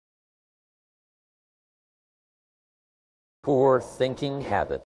poor thinking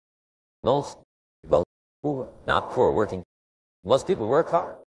habit. Most people, not poor working, most people work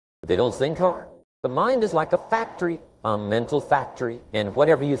hard, but they don't think hard. The mind is like a factory, a mental factory, and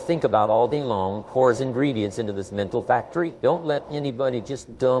whatever you think about all day long pours ingredients into this mental factory. Don't let anybody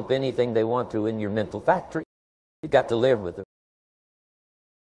just dump anything they want to in your mental factory. You've got to live with it.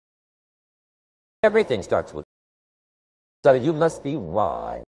 Everything starts with it. So you must be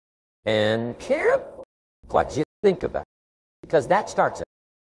wise and careful what you think about, because that starts it.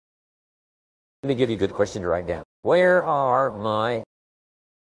 Let me give you a good question to write down. Where are my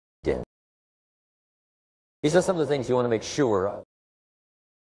sins? These are some of the things you want to make sure of.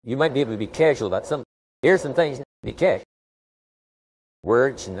 You might be able to be casual about some. Here's some things to be casual.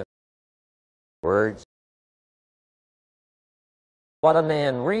 Words. What a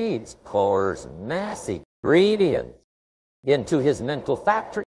man reads pours massive ingredients into his mental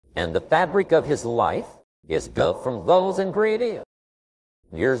factory, and the fabric of his life is built from those ingredients.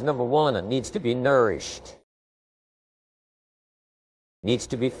 Here's number one: it needs to be nourished. Needs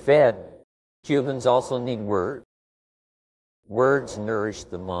to be fed. Humans also need words. Words nourish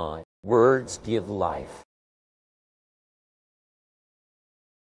the mind. Words give life.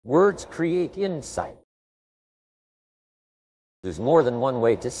 Words create insight. There's more than one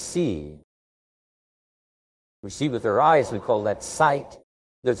way to see. We see with our eyes, we call that sight.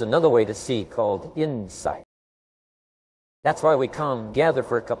 There's another way to see called insight. That's why we come, gather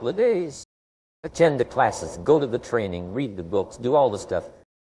for a couple of days, attend the classes, go to the training, read the books, do all the stuff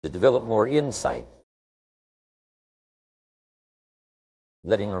to develop more insight.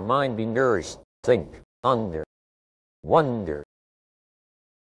 Letting our mind be nourished, think, ponder, wonder,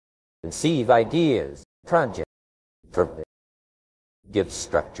 conceive ideas, projects, purpose, give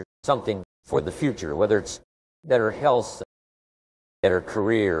structure, something for the future, whether it's better health, better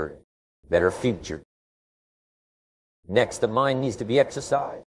career, better future. Next, the mind needs to be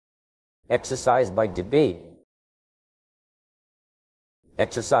exercised. Exercised by debate.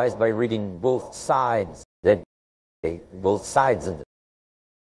 Exercised by reading both sides of the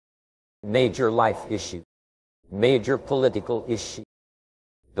major life issue, major political issue.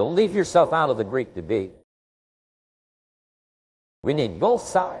 Don't leave yourself out of the great debate. We need both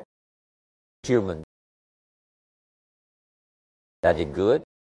sides. Human. Study good.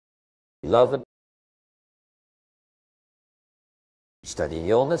 Love it. Study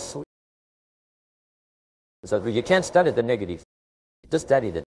illness. So you can't study the negative. Just study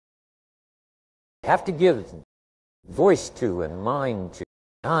the. You have to give voice to and mind to,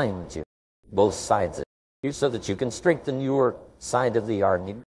 time to both sides of you so that you can strengthen your side of the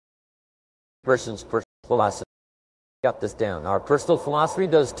argument. Person's personal philosophy. Got this down. Our personal philosophy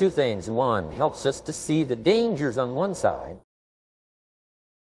does two things. One, helps us to see the dangers on one side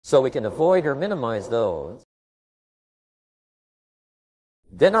so we can avoid or minimize those.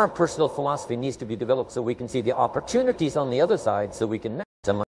 Then our personal philosophy needs to be developed so we can see the opportunities on the other side so we can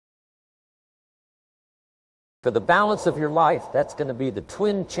maximize. For the balance of your life, that's going to be the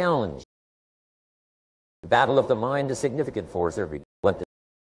twin challenge. The battle of the mind is significant for us every day.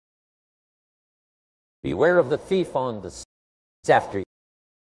 Beware of the thief on the street after you.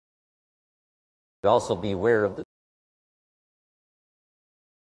 Also beware of the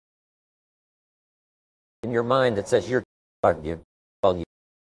in your mind that says you're going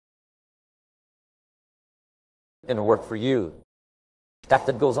to work for you. Stuff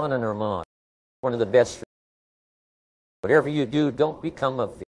that goes on in our mind. One of the best. Whatever you do, don't become a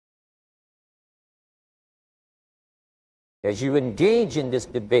thief. As you engage in this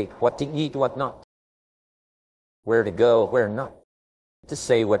debate, what to eat, what not, where to go, where not, to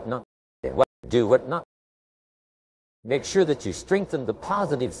say, what not, what to do, what not. Make sure that you strengthen the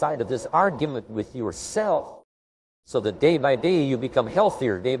positive side of this argument with yourself so that day by day you become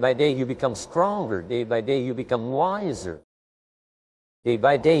healthier, day by day you become stronger, day by day you become wiser. Day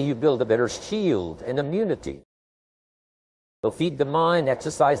by day you build a better shield and immunity. So feed the mind,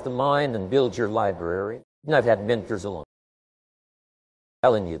 exercise the mind, and build your library. And I've had mentors along.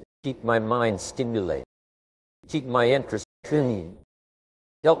 Telling you, keep my mind stimulated. Keep my interest keen.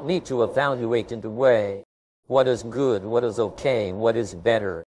 Help me to evaluate and to weigh what is good, what is okay, what is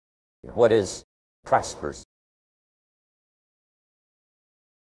better, what is prosperous.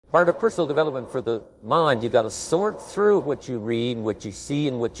 Part of personal development for the mind, you've got to sort through what you read, what you see,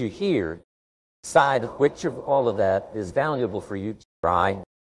 and what you hear. Decide which of all of that is valuable for you to try.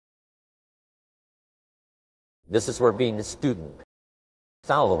 This is where being a student,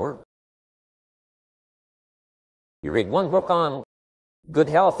 follower. You read one book on good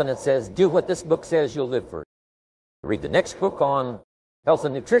health and it says, do what this book says, you'll live for it. You read the next book on health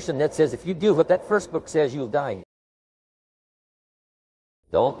and nutrition that says, if you do what that first book says, you'll die.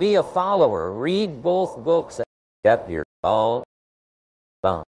 Don't be a follower. Read both books. Get your all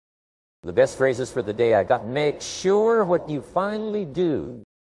done. The best phrases for the day I got: make sure what you finally do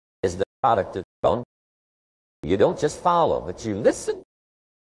is the product of your. You don't just follow, but you listen.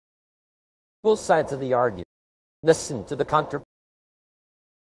 Both sides of the argument. Listen to the counter.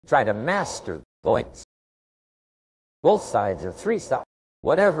 Try to master the points. Both sides or three sides,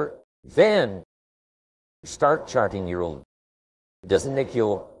 whatever. Then start charting your own. It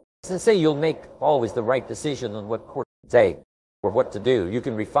doesn't say you'll make always the right decision on what course to take or what to do. You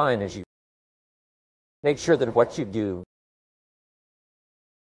can refine as you make sure that what you do.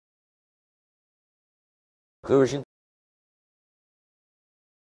 Conclusion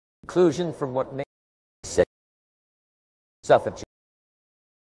from what makes sense. Self-objection.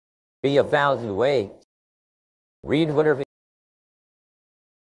 Be evaluate. Read whatever.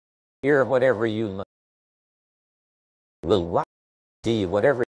 Hear whatever you like. Will watch. See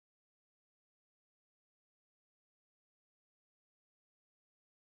whatever.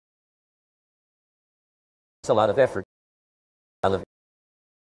 It's a lot of effort. A lot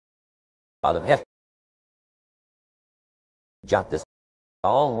of effort. Jot this.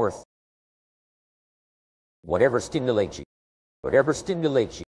 All worth. Whatever stimulates you. Whatever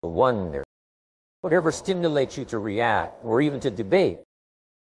stimulates you to wonder. Whatever stimulates you to react or even to debate.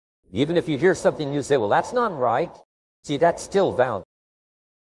 Even if you hear something you say, well, that's not right. See, that's still valid.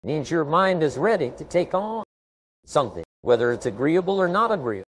 It means your mind is ready to take on something, whether it's agreeable or not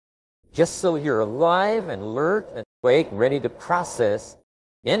agreeable. Just so you're alive and alert and awake and ready to process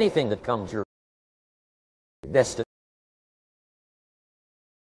anything that comes your destiny.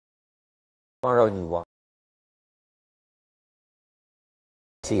 Tomorrow you walk.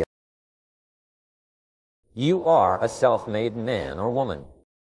 See, you are a self-made man or woman.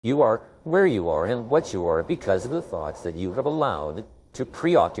 You are where you are and what you are because of the thoughts that you have allowed to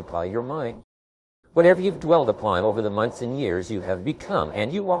preoccupy your mind. Whatever you've dwelled upon over the months and years, you have become,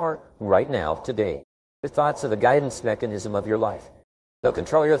 and you are right now, today. The thoughts are the guidance mechanism of your life. They'll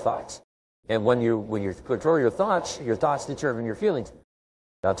control your thoughts. And when you control your thoughts determine your feelings.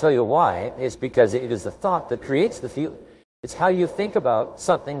 I'll tell you why. It's because it is the thought that creates the feeling. It's how you think about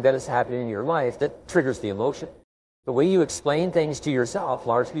something that is happening in your life that triggers the emotion. The way you explain things to yourself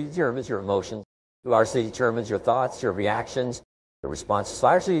largely determines your emotions, largely determines your thoughts, your reactions, your responses,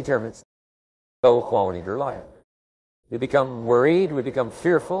 largely determines the quality of your life. We become worried, we become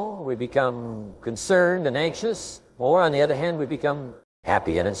fearful, we become concerned and anxious, or on the other hand, we become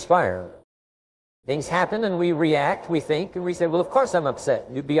happy and inspired. Things happen and we react, we think, and we say, well, of course I'm upset.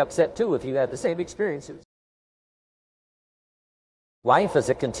 You'd be upset too if you had the same experiences. Life is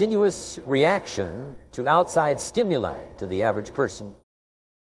a continuous reaction to outside stimuli to the average person.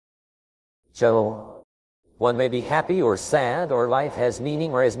 So one may be happy or sad, or life has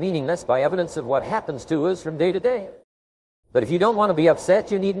meaning or is meaningless by evidence of what happens to us from day to day. But if you don't want to be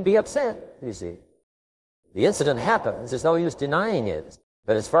upset, you needn't be upset, you see. The incident happens, there's no use denying it.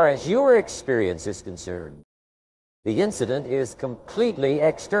 But as far as your experience is concerned, the incident is completely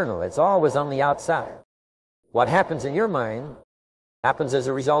external. It's always on the outside. What happens in your mind happens as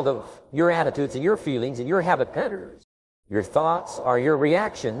a result of your attitudes and your feelings and your habit patterns. Your thoughts are your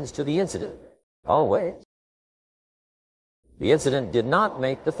reactions to the incident. Always. The incident did not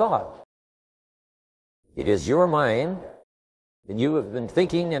make the thought. It is your mind, and you have been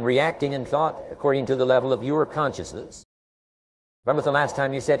thinking and reacting in thought according to the level of your consciousness. Remember the last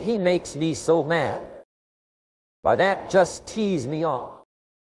time you said, he makes me so mad. By that, just tease me off.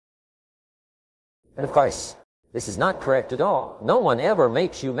 And of course, this is not correct at all. No one ever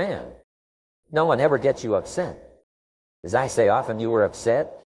makes you mad. No one ever gets you upset. As I say often, you were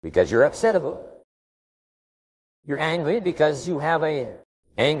upset because you're upsettable. You're angry because you have a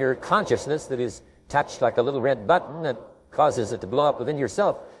anger consciousness that is touched like a little red button that causes it to blow up within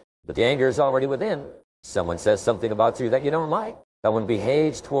yourself. But the anger is already within. Someone says something about you that you don't like. Someone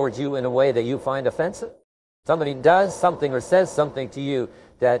behaves towards you in a way that you find offensive. Somebody does something or says something to you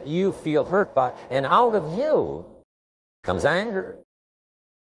that you feel hurt by. And out of you comes anger,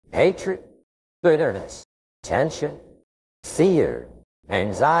 hatred, bitterness, tension, fear,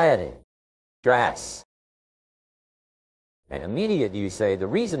 anxiety, stress. And immediately you say, the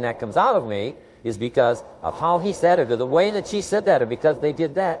reason that comes out of me is because of how he said it, or the way that she said that, or because they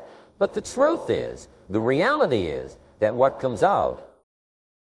did that. But the truth is, the reality is, that what comes out,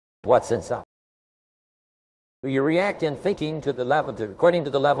 what's inside. You react in thinking to the level, according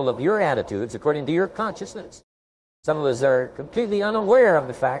to the level of your attitudes, according to your consciousness. Some of us are completely unaware of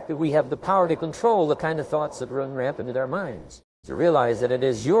the fact that we have the power to control the kind of thoughts that run rampant in our minds. To realize that it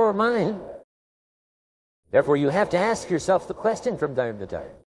is your mind Therefore, you have to ask yourself the question from time to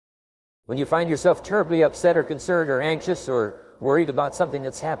time. When you find yourself terribly upset or concerned or anxious or worried about something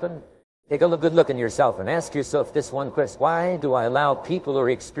that's happened, take a good look in yourself and ask yourself this one question. Why do I allow people or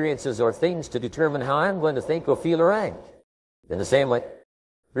experiences or things to determine how I'm going to think or feel or act? In the same way,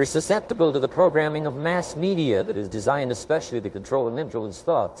 we're susceptible to the programming of mass media that is designed especially to control and influence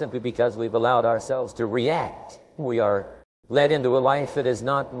thought simply because we've allowed ourselves to react. We are led into a life that is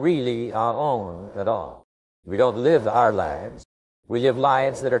not really our own at all. We don't live our lives. We live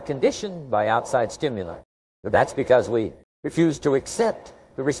lives that are conditioned by outside stimuli. But that's because we refuse to accept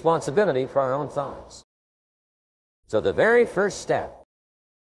the responsibility for our own thoughts. So the very first step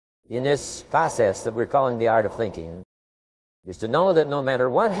in this process that we're calling the art of thinking is to know that no matter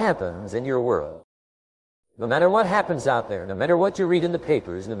what happens in your world, no matter what happens out there, no matter what you read in the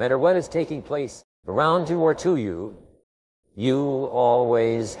papers, no matter what is taking place around you or to you, you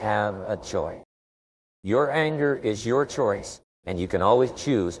always have a choice. Your anger is your choice, and you can always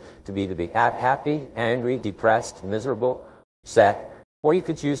choose to be happy, angry, depressed, miserable, sad, or you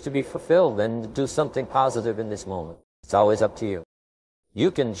could choose to be fulfilled and do something positive in this moment. It's always up to you. You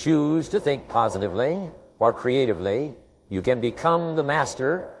can choose to think positively or creatively. You can become the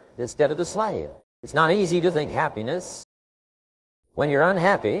master instead of the slave. It's not easy to think happiness when you're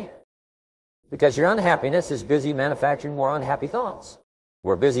unhappy, because your unhappiness is busy manufacturing more unhappy thoughts.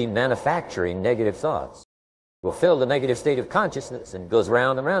 We're busy manufacturing negative thoughts. We'll fill the negative state of consciousness and it goes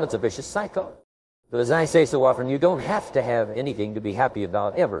round and round. It's a vicious cycle. But as I say so often, you don't have to have anything to be happy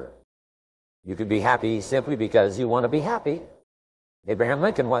about ever. You can be happy simply because you want to be happy. Abraham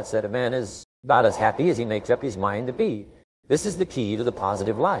Lincoln once said, a man is about as happy as he makes up his mind to be. This is the key to the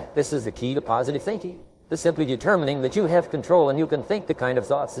positive life. This is the key to positive thinking. It's simply determining that you have control and you can think the kind of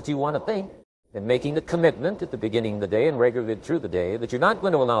thoughts that you want to think, and making the commitment at the beginning of the day and regularly through the day that you're not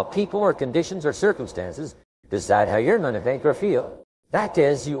going to allow people or conditions or circumstances to decide how you're going to think or feel. That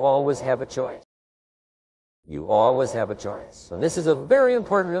is, you always have a choice. You always have a choice. And this is a very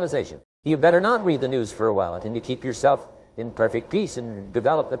important realization. You better not read the news for a while until you keep yourself in perfect peace and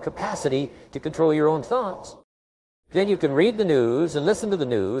develop the capacity to control your own thoughts. Then you can read the news and listen to the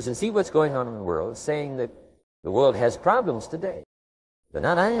news and see what's going on in the world, saying that the world has problems today. But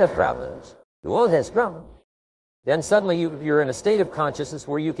not I have problems. The world has problems. Then suddenly you're in a state of consciousness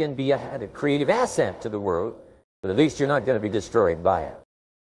where you can be a creative asset to the world, but at least you're not going to be destroyed by it.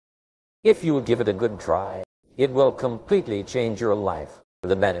 If you will give it a good try, it will completely change your life for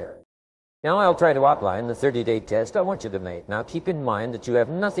the better. Now I'll try to outline the 30-day test I want you to make. Now keep in mind that you have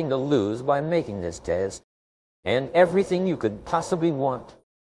nothing to lose by making this test, and everything you could possibly want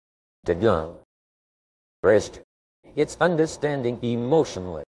to do. First, it's understanding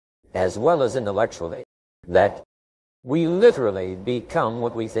emotionally as well as intellectually that we literally become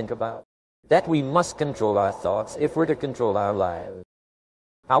what we think about, that we must control our thoughts if we're to control our lives.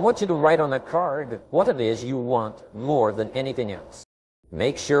 I want you to write on a card what it is you want more than anything else.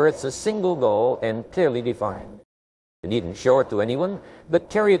 Make sure it's a single goal and clearly defined. You needn't show it to anyone, but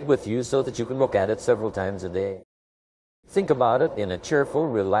carry it with you so that you can look at it several times a day. Think about it in a cheerful,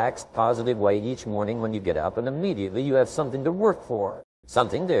 relaxed, positive way each morning when you get up, and immediately you have something to work for,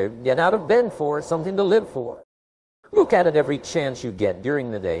 something to get out of bed for, something to live for. Look at it every chance you get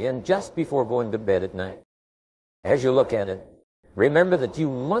during the day and just before going to bed at night. As you look at it, remember that you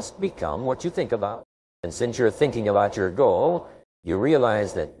must become what you think about. And since you're thinking about your goal, you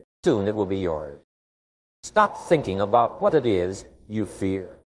realize that soon it will be yours. Stop thinking about what it is you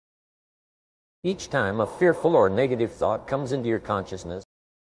fear. Each time a fearful or negative thought comes into your consciousness,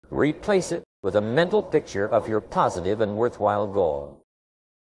 replace it with a mental picture of your positive and worthwhile goal.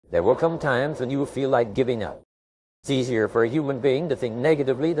 There will come times when you will feel like giving up. It's easier for a human being to think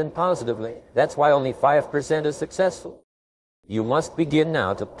negatively than positively. That's why only 5% is successful. You must begin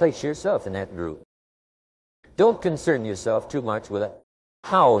now to place yourself in that group. Don't concern yourself too much with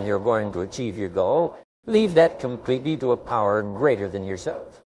how you're going to achieve your goal. Leave that completely to a power greater than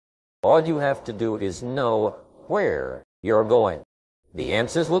yourself. All you have to do is know where you're going. The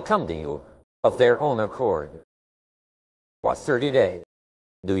answers will come to you of their own accord. For 30 days,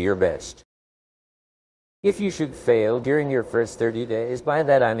 do your best. If you should fail during your first 30 days, by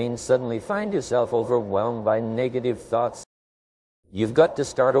that I mean suddenly find yourself overwhelmed by negative thoughts, you've got to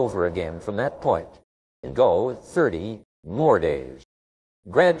start over again from that point and go 30 more days.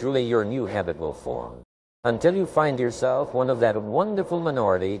 Gradually your new habit will form until you find yourself one of that wonderful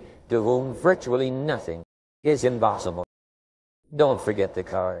minority to whom virtually nothing is impossible. Don't forget the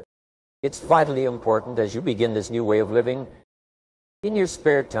card. It's vitally important as you begin this new way of living. In your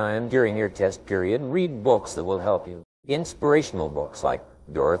spare time during your test period, read books that will help you. Inspirational books like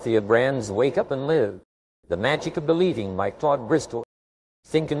Dorothea Brand's Wake Up and Live, The Magic of Believing by Claude Bristol,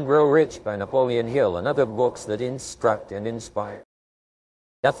 Think and Grow Rich by Napoleon Hill, and other books that instruct and inspire.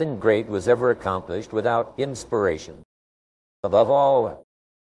 Nothing great was ever accomplished without inspiration. Above all,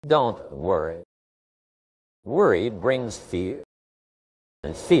 don't worry. Worry brings fear,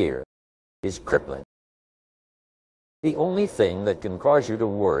 and fear is crippling. The only thing that can cause you to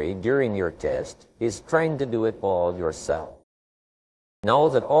worry during your test is trying to do it all yourself. Know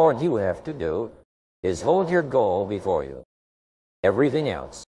that all you have to do is hold your goal before you. Everything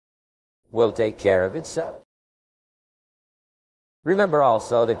else will take care of itself. Remember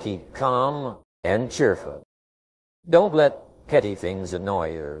also to keep calm and cheerful. Don't let petty things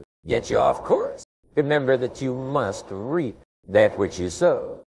annoy you or get you off course. Remember that you must reap that which you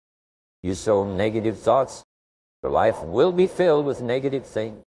sow. You sow negative thoughts, your life will be filled with negative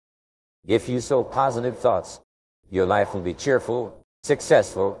things. If you sow positive thoughts, your life will be cheerful,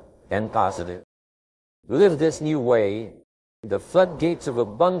 successful, and positive. Live this new way. The floodgates of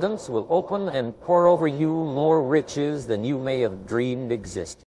abundance will open and pour over you more riches than you may have dreamed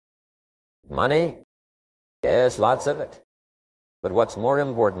existed. Money? Yes, lots of it. But what's more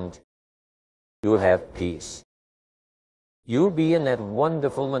important, you'll have peace. You'll be in that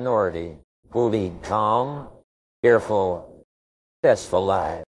wonderful minority who lead calm, careful, successful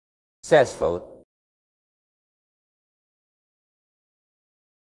lives. Successful.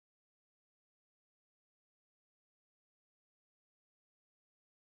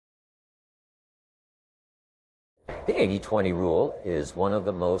 The 80-20 rule is one of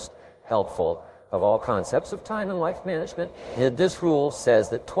the most helpful of all concepts of time and life management. This rule says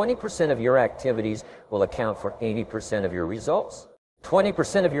that 20% of your activities will account for 80% of your results.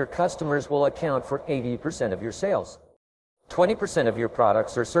 20% of your customers will account for 80% of your sales. 20% of your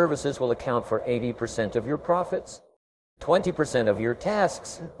products or services will account for 80% of your profits. 20% of your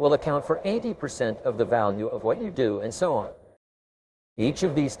tasks will account for 80% of the value of what you do, and so on. Each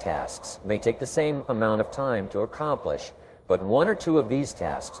of these tasks may take the same amount of time to accomplish, but one or two of these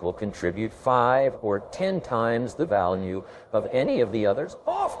tasks will contribute 5 or 10 times the value of any of the others.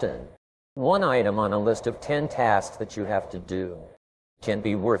 Often, one item on a list of 10 tasks that you have to do can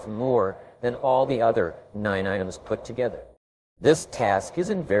be worth more than all the other 9 items put together. This task is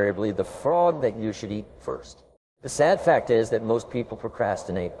invariably the frog that you should eat first. The sad fact is that most people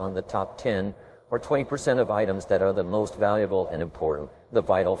procrastinate on the top 10 or 20% of items that are the most valuable and important, the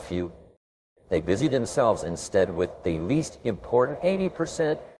vital few. They busy themselves instead with the least important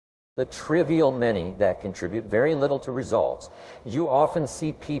 80%, the trivial many that contribute very little to results. You often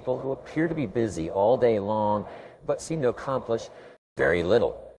see people who appear to be busy all day long, but seem to accomplish very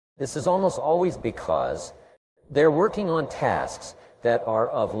little. This is almost always because they're working on tasks that are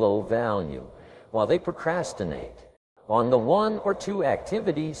of low value, while they procrastinate on the 1 or 2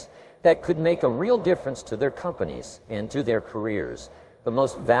 activities that could make a real difference to their companies and to their careers. The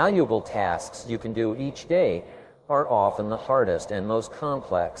most valuable tasks you can do each day are often the hardest and most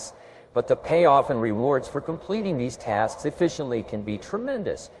complex, but the payoff and rewards for completing these tasks efficiently can be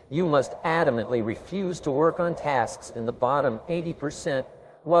tremendous. You must adamantly refuse to work on tasks in the bottom 80%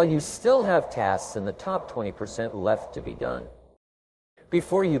 while you still have tasks in the top 20% left to be done.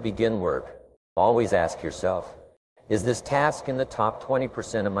 Before you begin work, always ask yourself, is this task in the top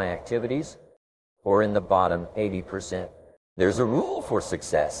 20% of my activities or in the bottom 80%? There's a rule for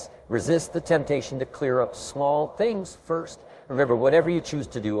success. Resist the temptation to clear up small things first. Remember, whatever you choose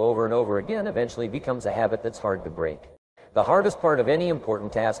to do over and over again eventually becomes a habit that's hard to break. The hardest part of any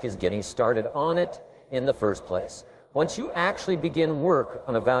important task is getting started on it in the first place. Once you actually begin work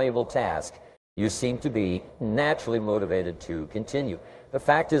on a valuable task, you seem to be naturally motivated to continue. The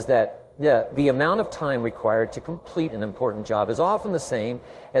fact is that the amount of time required to complete an important job is often the same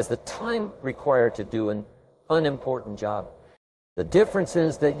as the time required to do an unimportant job. The difference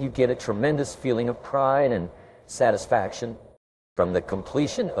is that you get a tremendous feeling of pride and satisfaction from the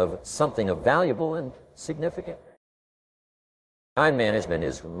completion of something of valuable and significant. Time management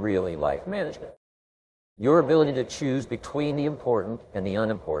is really life management. Your ability to choose between the important and the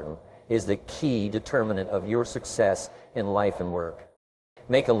unimportant is the key determinant of your success in life and work.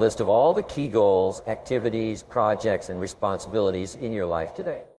 Make a list of all the key goals, activities, projects, and responsibilities in your life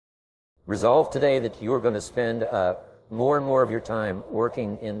today. Resolve today that you're going to spend more and more of your time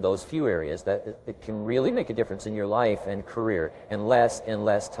working in those few areas that it can really make a difference in your life and career, and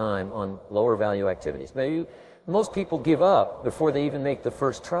less time on lower value activities. Most people give up before they even make the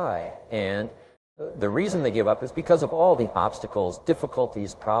first try, and the reason they give up is because of all the obstacles,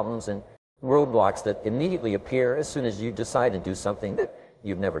 difficulties, problems, and roadblocks that immediately appear as soon as you decide to do something that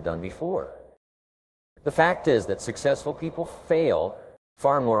you've never done before. The fact is that successful people fail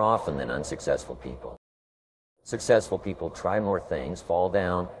far more often than unsuccessful people. Successful people try more things, fall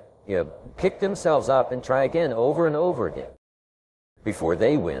down, pick themselves up and try again over and over again before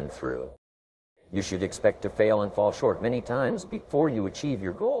they win through. You should expect to fail and fall short many times before you achieve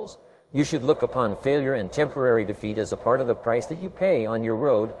your goals. You should look upon failure and temporary defeat as a part of the price that you pay on your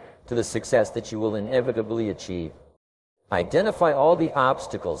road to the success that you will inevitably achieve. Identify all the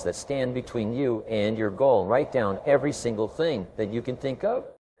obstacles that stand between you and your goal. Write down every single thing that you can think of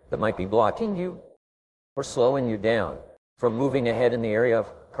that might be blocking you or slowing you down from moving ahead in the area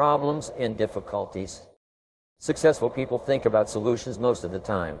of problems and difficulties. Successful people think about solutions most of the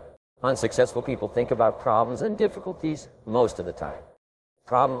time. Unsuccessful people think about problems and difficulties most of the time.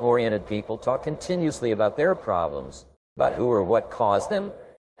 Problem-oriented people talk continuously about their problems, about who or what caused them,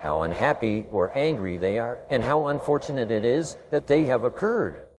 how unhappy or angry they are, and how unfortunate it is that they have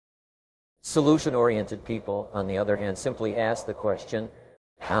occurred. Solution-oriented people, on the other hand, simply ask the question,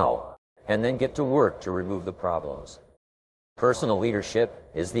 how? And then get to work to remove the problems. Personal leadership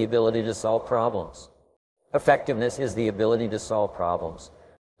is the ability to solve problems. Effectiveness is the ability to solve problems.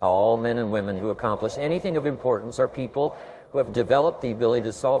 All men and women who accomplish anything of importance are people who have developed the ability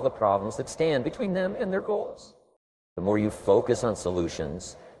to solve the problems that stand between them and their goals. The more you focus on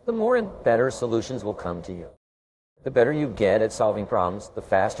solutions, the more and better solutions will come to you. The better you get at solving problems, the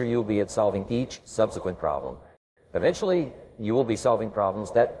faster you'll be at solving each subsequent problem. Eventually, you will be solving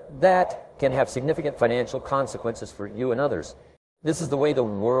problems that can have significant financial consequences for you and others. This is the way the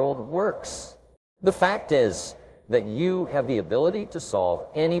world works. The fact is that you have the ability to solve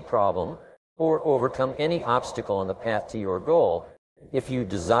any problem or overcome any obstacle on the path to your goal if you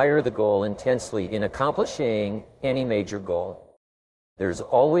desire the goal intensely in accomplishing any major goal. There's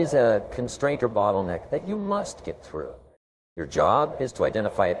always a constraint or bottleneck that you must get through. Your job is to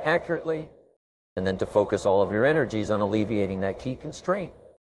identify it accurately and then to focus all of your energies on alleviating that key constraint.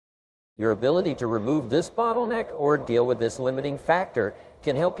 Your ability to remove this bottleneck or deal with this limiting factor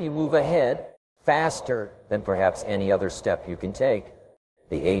can help you move ahead faster than perhaps any other step you can take.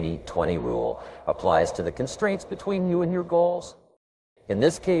 The 80-20 rule applies to the constraints between you and your goals. In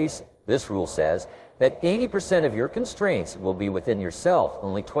this case, this rule says that 80% of your constraints will be within yourself.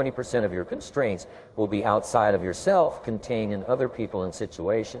 Only 20% of your constraints will be outside of yourself, contained in other people and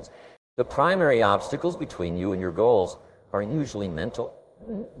situations. The primary obstacles between you and your goals are usually mental.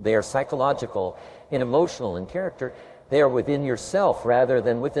 They are psychological and emotional in character. They are within yourself rather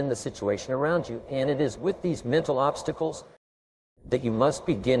than within the situation around you. And it is with these mental obstacles that you must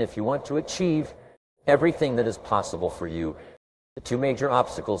begin if you want to achieve everything that is possible for you. The two major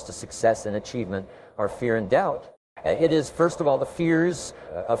obstacles to success and achievement are fear and doubt. It is, first of all, the fears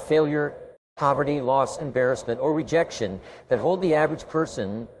of failure, poverty, loss, embarrassment, or rejection that hold the average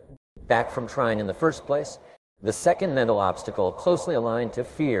person back from trying in the first place. The second mental obstacle, closely aligned to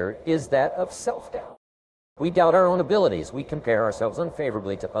fear, is that of self-doubt. We doubt our own abilities. We compare ourselves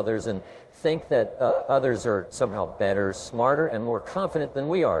unfavorably to others and think that others are somehow better, smarter, and more confident than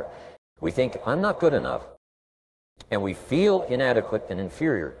we are. We think, I'm not good enough. And we feel inadequate and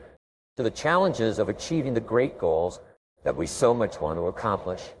inferior to the challenges of achieving the great goals that we so much want to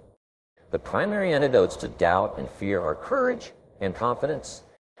accomplish. The primary antidotes to doubt and fear are courage and confidence.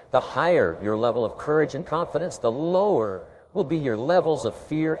 The higher your level of courage and confidence, the lower will be your levels of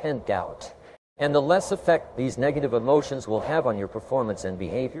fear and doubt, and the less effect these negative emotions will have on your performance and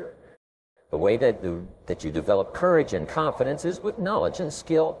behavior. The way that you develop courage and confidence is with knowledge and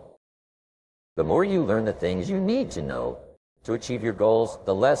skill. The more you learn the things you need to know to achieve your goals,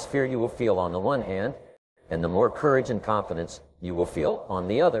 the less fear you will feel on the one hand, and the more courage and confidence you will feel on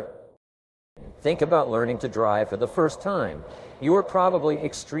the other. Think about learning to drive for the first time. You were probably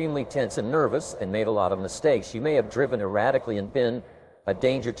extremely tense and nervous and made a lot of mistakes. You may have driven erratically and been a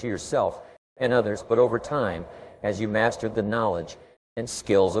danger to yourself and others, but over time, as you mastered the knowledge and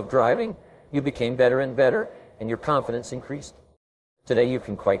skills of driving, you became better and better, and your confidence increased. Today, you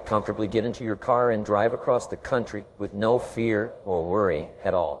can quite comfortably get into your car and drive across the country with no fear or worry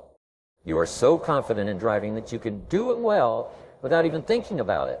at all. You are so confident in driving that you can do it well without even thinking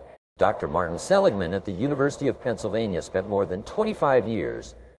about it. Dr. Martin Seligman at the University of Pennsylvania spent more than 25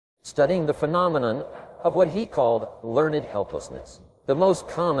 years studying the phenomenon of what he called learned helplessness. The most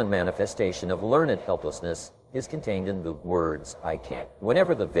common manifestation of learned helplessness is contained in the words, I can't.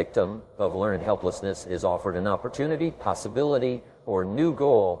 Whenever the victim of learned helplessness is offered an opportunity, possibility, or new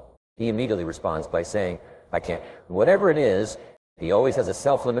goal, he immediately responds by saying, I can't. Whatever it is, he always has a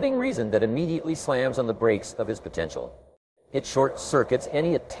self-limiting reason that immediately slams on the brakes of his potential. It short-circuits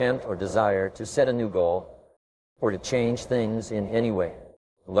any attempt or desire to set a new goal or to change things in any way.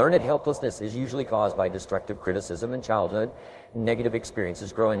 Learned helplessness is usually caused by destructive criticism in childhood, negative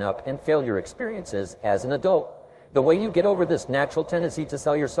experiences growing up, and failure experiences as an adult. The way you get over this natural tendency to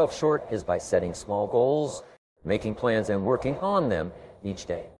sell yourself short is by setting small goals, making plans, and working on them each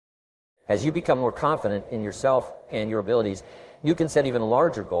day. As you become more confident in yourself and your abilities, you can set even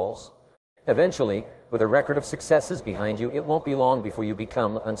larger goals. Eventually, with a record of successes behind you, it won't be long before you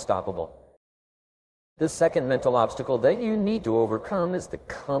become unstoppable. The second mental obstacle that you need to overcome is the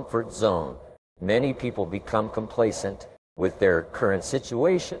comfort zone. Many people become complacent with their current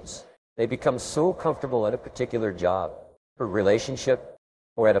situations. They become so comfortable at a particular job or relationship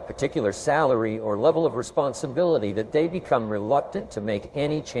or at a particular salary or level of responsibility that they become reluctant to make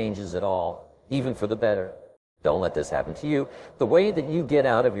any changes at all, even for the better. Don't let this happen to you. The way that you get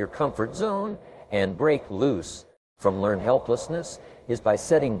out of your comfort zone and break loose from learned helplessness is by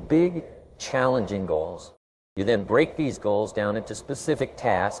setting big, challenging goals. You then break these goals down into specific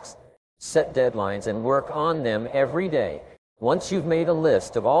tasks, set deadlines, and work on them every day. Once you've made a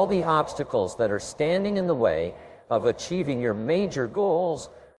list of all the obstacles that are standing in the way of achieving your major goals,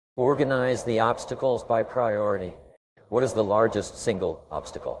 organize the obstacles by priority. What is the largest single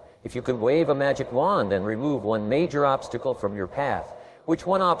obstacle? If you could wave a magic wand and remove one major obstacle from your path, which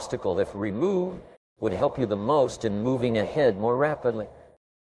one obstacle, if removed, would help you the most in moving ahead more rapidly?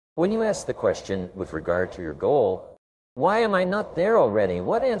 When you ask the question with regard to your goal, why am I not there already?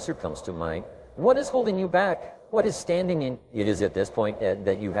 What answer comes to mind? What is holding you back? What is standing in? It is at this point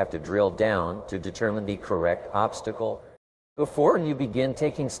that you have to drill down to determine the correct obstacle. Before you begin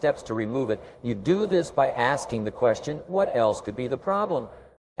taking steps to remove it, you do this by asking the question, what else could be the problem?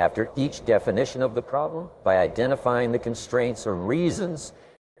 After each definition of the problem, by identifying the constraints or reasons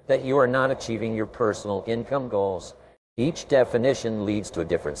that you are not achieving your personal income goals. Each definition leads to a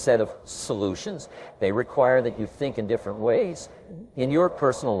different set of solutions. They require that you think in different ways. In your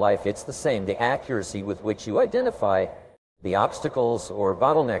personal life, it's the same. The accuracy with which you identify the obstacles or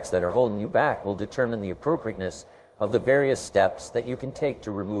bottlenecks that are holding you back will determine the appropriateness of the various steps that you can take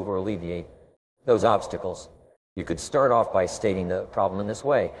to remove or alleviate those obstacles. You could start off by stating the problem in this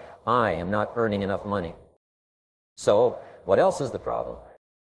way: I am not earning enough money. So, what else is the problem?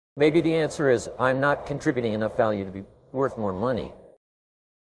 Maybe the answer is, I'm not contributing enough value to be worth more money.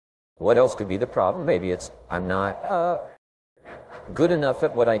 What else could be the problem? Maybe it's, I'm not good enough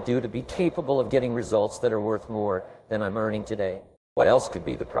at what I do to be capable of getting results that are worth more than I'm earning today. What else could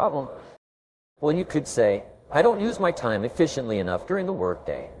be the problem? Well, you could say, I don't use my time efficiently enough during the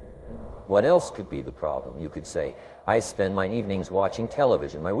workday. What else could be the problem? You could say, I spend my evenings watching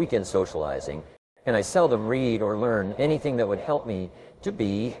television, my weekends socializing, and I seldom read or learn anything that would help me to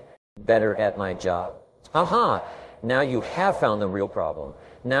be better at my job. Aha! Now you have found the real problem.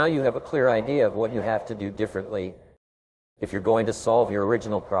 Now you have a clear idea of what you have to do differently. If you're going to solve your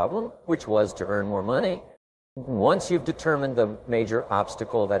original problem, which was to earn more money, once you've determined the major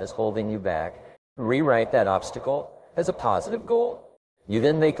obstacle that is holding you back, rewrite that obstacle as a positive goal. You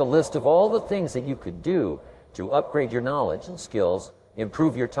then make a list of all the things that you could do to upgrade your knowledge and skills,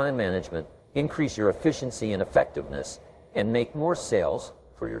 improve your time management, increase your efficiency and effectiveness, and make more sales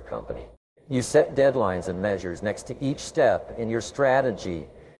for your company. You set deadlines and measures next to each step in your strategy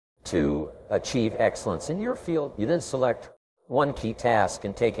to achieve excellence in your field. You then select one key task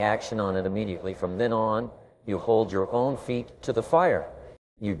and take action on it immediately. From then on, you hold your own feet to the fire.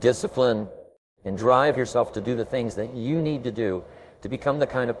 You discipline and drive yourself to do the things that you need to do to become the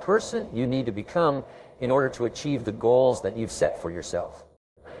kind of person you need to become in order to achieve the goals that you've set for yourself.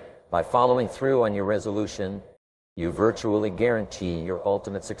 By following through on your resolution, you virtually guarantee your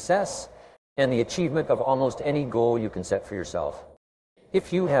ultimate success and the achievement of almost any goal you can set for yourself.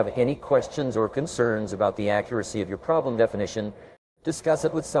 If you have any questions or concerns about the accuracy of your problem definition, discuss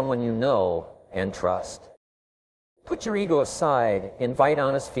it with someone you know and trust. Put your ego aside, invite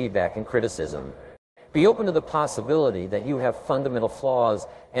honest feedback and criticism. Be open to the possibility that you have fundamental flaws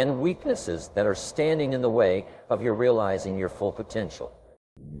and weaknesses that are standing in the way of your realizing your full potential.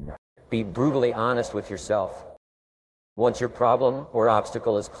 Be brutally honest with yourself. Once your problem or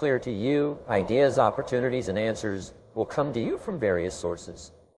obstacle is clear to you, ideas, opportunities, and answers will come to you from various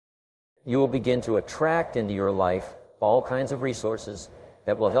sources. You will begin to attract into your life all kinds of resources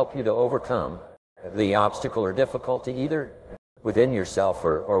that will help you to overcome the obstacle or difficulty, either within yourself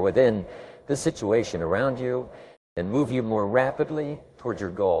or within the situation around you, and move you more rapidly towards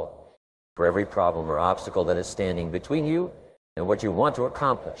your goal. For every problem or obstacle that is standing between you and what you want to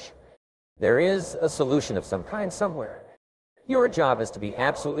accomplish, there is a solution of some kind somewhere. Your job is to be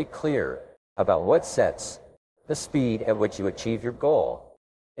absolutely clear about what sets the speed at which you achieve your goal,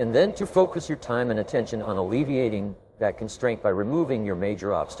 and then to focus your time and attention on alleviating that constraint by removing your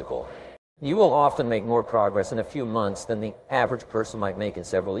major obstacle. You will often make more progress in a few months than the average person might make in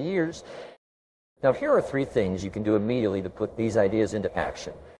several years. Now, here are 3 things you can do immediately to put these ideas into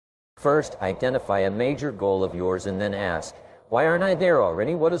action. First, identify a major goal of yours and then ask, why aren't I there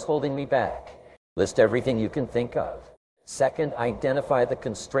already? What is holding me back? List everything you can think of. Second, identify the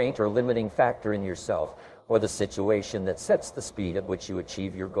constraint or limiting factor in yourself or the situation that sets the speed at which you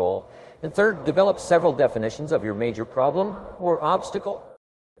achieve your goal. And third, develop several definitions of your major problem or obstacle.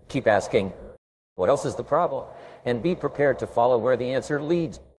 Keep asking, what else is the problem? And be prepared to follow where the answer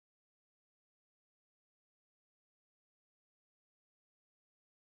leads.